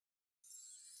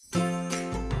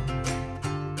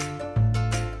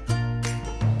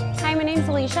Hi, my name's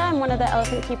Alicia. I'm one of the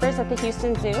elephant keepers at the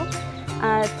Houston Zoo.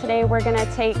 Today we're going to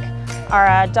take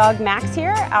our dog Max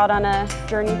here out on a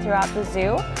journey throughout the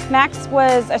zoo. Max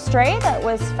was a stray that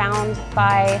was found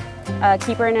by a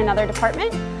keeper in another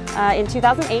department in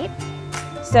 2008.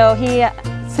 So he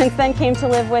since then came to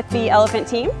live with the elephant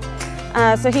team.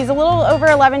 So he's a little over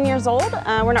 11 years old.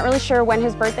 We're not really sure when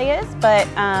his birthday is, but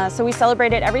so we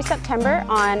celebrate it every September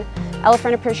on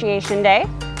Elephant Appreciation Day.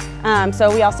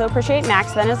 So we also appreciate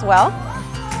Max then as well.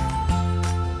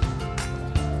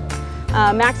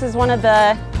 Max is one of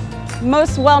the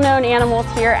most well-known animals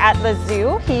here at the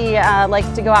zoo. He likes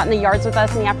to go out in the yards with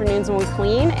us in the afternoons when we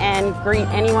clean and greet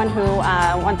anyone who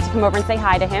wants to come over and say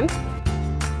hi to him.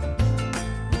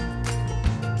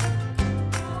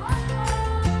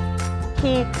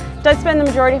 He does spend the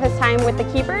majority of his time with the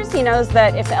keepers. He knows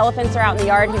that if the elephants are out in the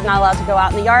yard, he's not allowed to go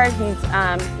out in the yard. He's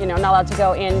not allowed to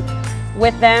go in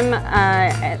with them,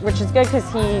 which is good because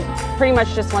he pretty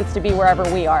much just wants to be wherever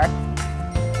we are.